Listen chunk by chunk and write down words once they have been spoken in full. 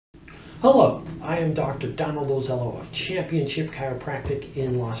Hello, I am Dr. Donald Ozello of Championship Chiropractic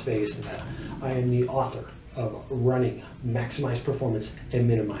in Las Vegas, Nevada. I am the author of Running, Maximize Performance, and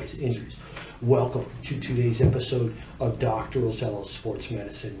Minimize Injuries. Welcome to today's episode of Dr. Ozello's Sports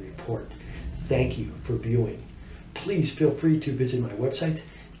Medicine Report. Thank you for viewing. Please feel free to visit my website,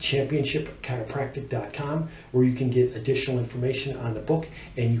 championshipchiropractic.com, where you can get additional information on the book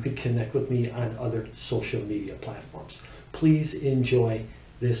and you can connect with me on other social media platforms. Please enjoy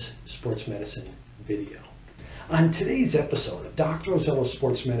this sports medicine video. On today's episode of Dr. Ozello's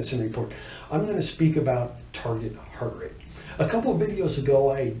Sports Medicine Report, I'm going to speak about target heart rate. A couple of videos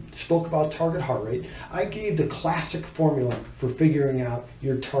ago, I spoke about target heart rate. I gave the classic formula for figuring out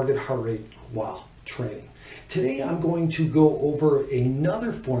your target heart rate while training. Today, I'm going to go over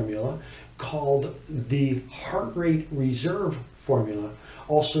another formula called the heart rate reserve formula,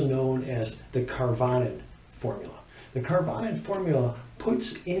 also known as the Karvonen Formula. The Karvonen Formula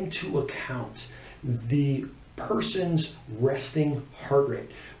puts into account the person's resting heart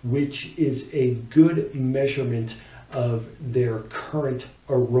rate, which is a good measurement of their current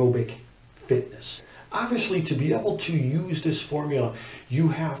aerobic fitness. Obviously, to be able to use this formula, you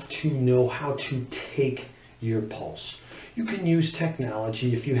have to know how to take your pulse. You can use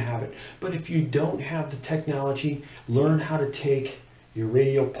technology if you have it, but if you don't have the technology, learn how to take your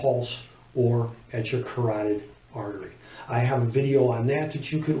radial pulse or at your carotid artery. I have a video on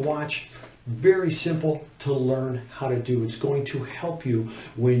that you could watch. Very simple to learn how to do. It's going to help you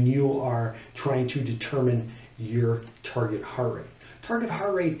when you are trying to determine your target heart rate. Target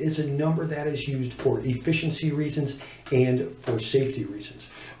heart rate is a number that is used for efficiency reasons and for safety reasons.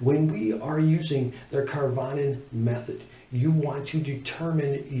 When we are using the Karvonen method, you want to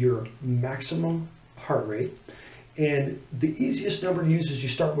determine your maximum heart rate, and the easiest number to use is you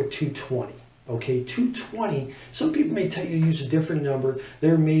start with 220. Okay, 220, some people may tell you to use a different number.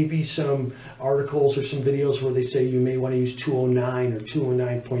 There may be some articles or some videos where they say you may want to use 209 or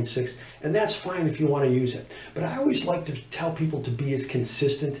 209.6, and that's fine if you want to use it. But I always like to tell people to be as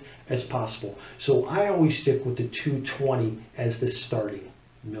consistent as possible. So I always stick with the 220 as the starting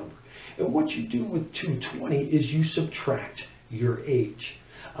number. And what you do with 220 is you subtract your age.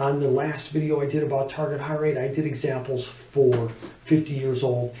 On the last video I did about target heart rate, I did examples for 50 years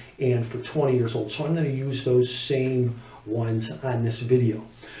old and for 20 years old. So I'm going to use those same ones on this video.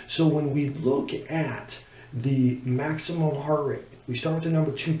 So when we look at the maximum heart rate, we start with the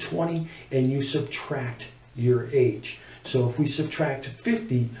number 220 and you subtract your age. So if we subtract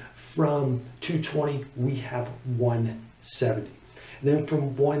 50 from 220, we have 170. Then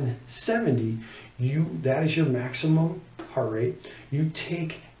from 170, that is your maximum heart rate. You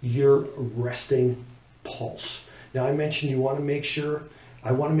take your resting pulse. Now I mentioned I want to make sure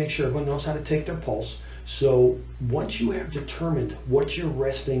everyone knows how to take their pulse. So once you have determined what your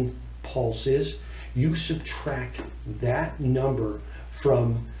resting pulse is, you subtract that number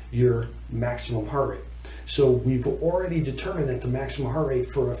from your maximum heart rate. So we've already determined that the maximum heart rate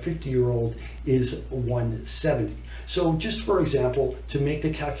for a 50-year-old is 170. So just for example, to make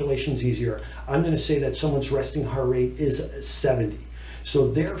the calculations easier, I'm going to say that someone's resting heart rate is 70.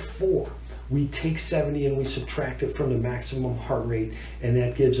 So therefore, we take 70 and we subtract it from the maximum heart rate, and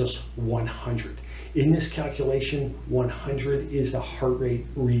that gives us 100. In this calculation, 100 is the heart rate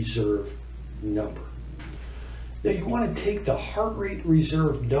reserve number. Now you want to take the heart rate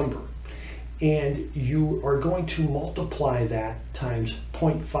reserve number and you are going to multiply that times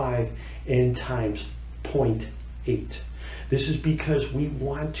 0.5 and times 0.8. This is because we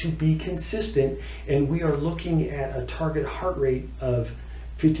want to be consistent and we are looking at a target heart rate of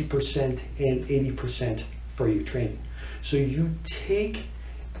 50% and 80% for your training. So you take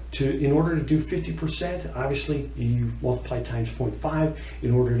in order to do 50%, obviously you multiply times 0.5.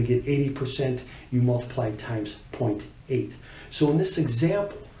 In order to get 80%, you multiply times 0.8. So in this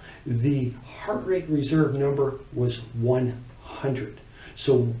example, the heart rate reserve number was 100.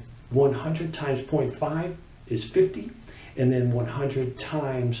 So 100 times 0.5 is 50, and then 100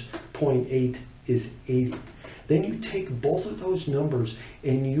 times 0.8 is 80. Then you take both of those numbers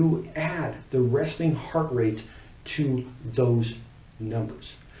and you add the resting heart rate to those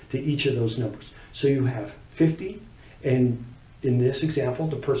numbers, to each of those numbers. So you have 50, and in this example,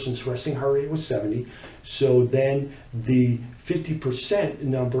 the person's resting heart rate was 70. So then the 50%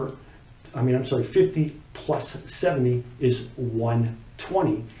 number, 50 plus 70 is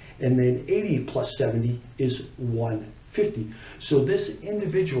 120. And then 80 plus 70 is 150. So this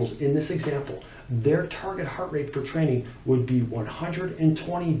individual's, in this example, their target heart rate for training would be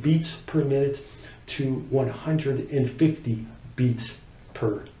 120 beats per minute to 150 beats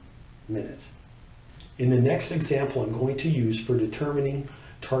per minute. In the next example I'm going to use for determining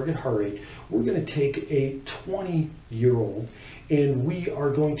target heart rate, we're going to take a 20-year-old and we are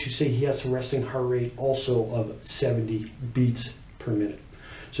going to say he has a resting heart rate also of 70 beats per minute.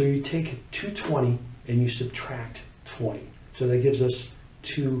 So you take 220 and you subtract 20. So that gives us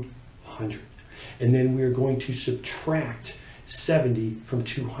 200. And then we're going to subtract 70 from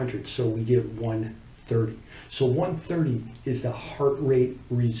 200. So we get 130. So 130 is the heart rate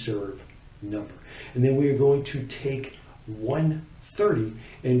reserve number. And then we are going to take 130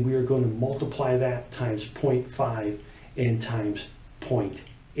 and we are going to multiply that times 0.5 and times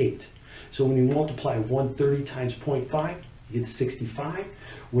 0.8. So when you multiply 130 times 0.5, you get 65.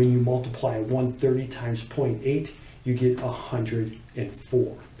 When you multiply 130 times 0.8, you get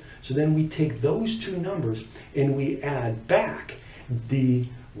 104. So then we take those two numbers and we add back the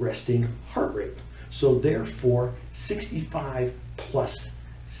resting heart rate. So therefore, 65 plus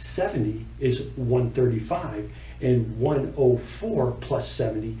 70 is 135, and 104 plus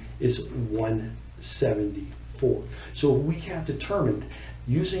 70 is 174. So we have determined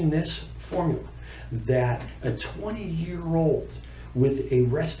using this formula that a 20-year-old with a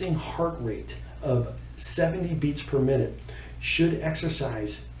resting heart rate of 70 beats per minute should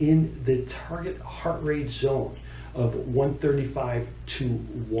exercise in the target heart rate zone of 135 to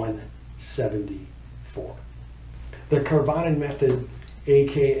 174. The Karvonen method,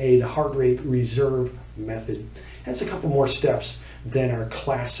 aka the heart rate reserve method, has a couple more steps than our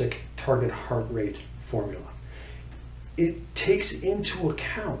classic target heart rate formula. It takes into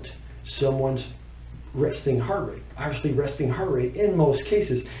account someone's resting heart rate. Obviously, resting heart rate in most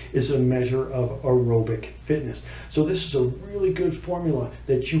cases is a measure of aerobic fitness. So this is a really good formula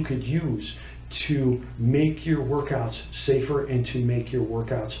that you could use to make your workouts safer and to make your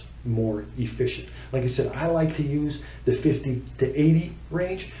workouts more efficient. Like I said, I like to use the 50 to 80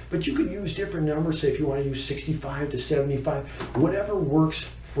 range, but you could use different numbers. Say if you want to use 65 to 75, whatever works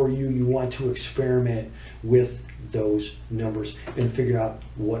for you, you want to experiment with those numbers and figure out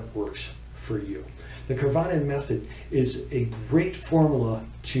what works for you. The Karvonen method is a great formula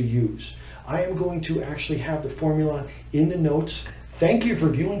to use. I am going to actually have the formula in the notes. Thank you for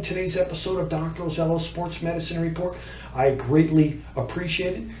viewing today's episode of Dr. Ozello's Sports Medicine Report. I greatly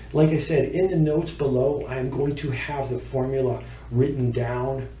appreciate it. Like I said, in the notes below, I am going to have the formula written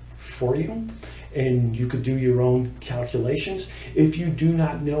down for you, and you could do your own calculations. If you do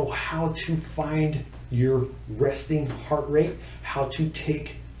not know how to find your resting heart rate, how to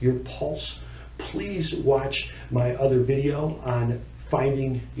take your pulse, please watch my other video on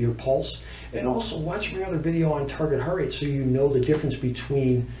finding your pulse, and also watch my other video on target heart rate so you know the difference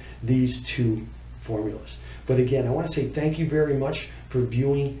between these two formulas. But again, I want to say thank you very much for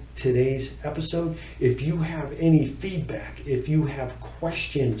viewing today's episode. If you have any feedback, if you have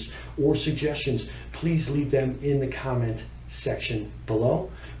questions or suggestions, please leave them in the comment section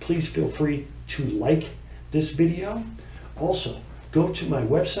below. Please feel free to like this video. Also, go to my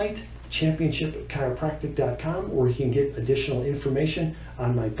website, championshipchiropractic.com, where you can get additional information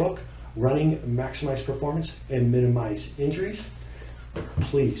on my book, Running, Maximize Performance and Minimize Injuries.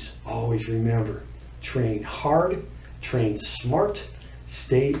 Please always remember, train hard, train smart,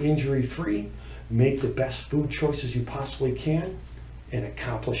 stay injury-free, make the best food choices you possibly can, and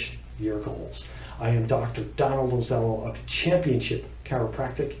accomplish your goals. I am Dr. Donald Ozello of Championship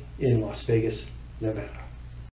Chiropractic in Las Vegas, Nevada.